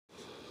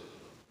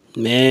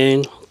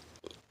Man,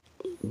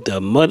 the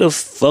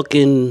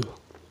motherfucking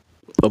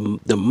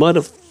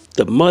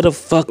the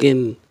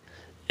motherfucking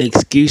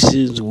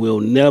excuses will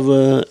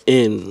never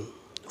end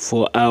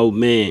for our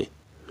man.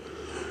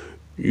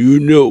 You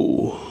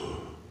know,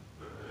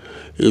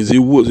 as it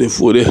wasn't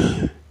for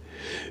the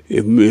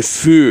if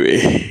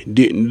Fury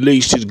didn't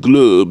lace his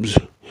gloves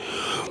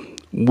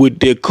with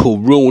that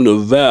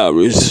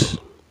coronavirus,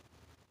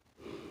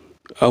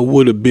 I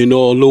would have been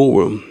all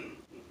over him.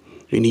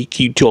 And he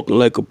keep talking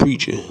like a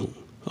preacher.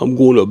 I'm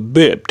gonna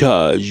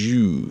baptize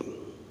you,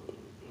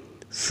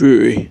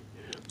 Fury.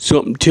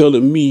 Something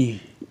telling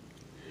me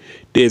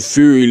that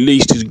Fury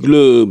laced his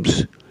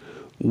gloves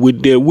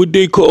with that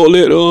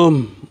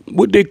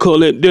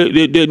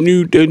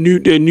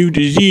that new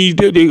disease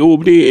that they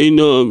over there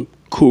in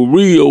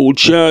Korea or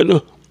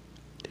China.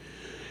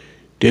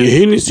 That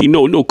Hennessy,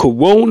 no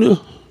Corona.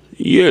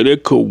 Yeah,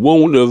 that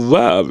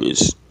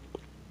coronavirus.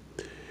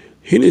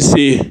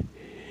 Hennessy,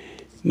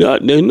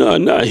 not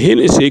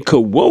Hennessy,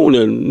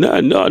 Corona,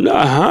 not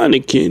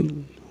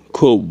Heineken,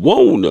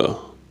 Corona.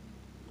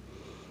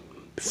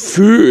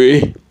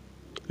 Fury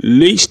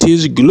laced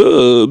his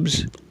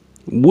gloves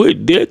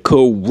with that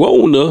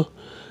corona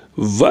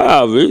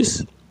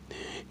virus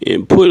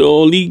and put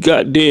all these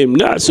goddamn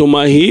knots on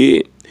my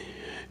head.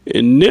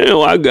 And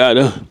now I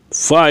gotta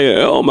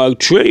fire all my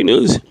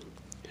trainers.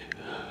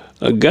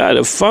 I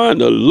gotta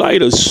find a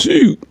lighter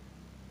suit.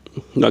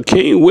 I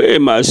can't wear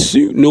my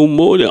suit no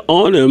more to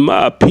honor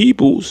my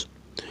peoples.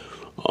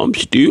 I'm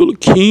still a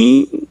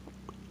king.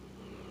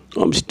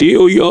 I'm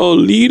still y'all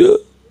leader.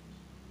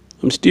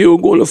 I'm still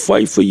gonna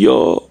fight for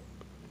y'all.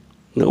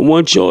 I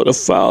want y'all to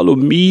follow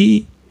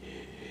me,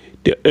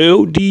 the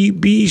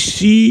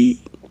LDBC,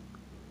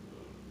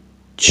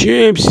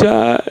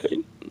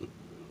 Champside,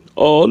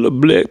 all the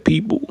black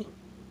people.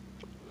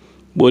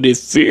 But if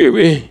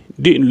Fury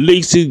didn't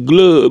lace his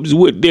gloves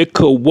with that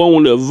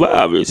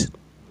coronavirus,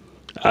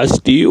 I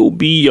still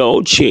be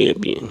y'all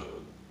champion.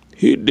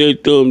 Hit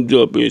that thumbs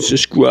up and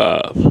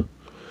subscribe.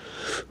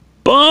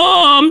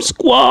 Bomb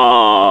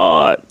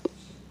Squad!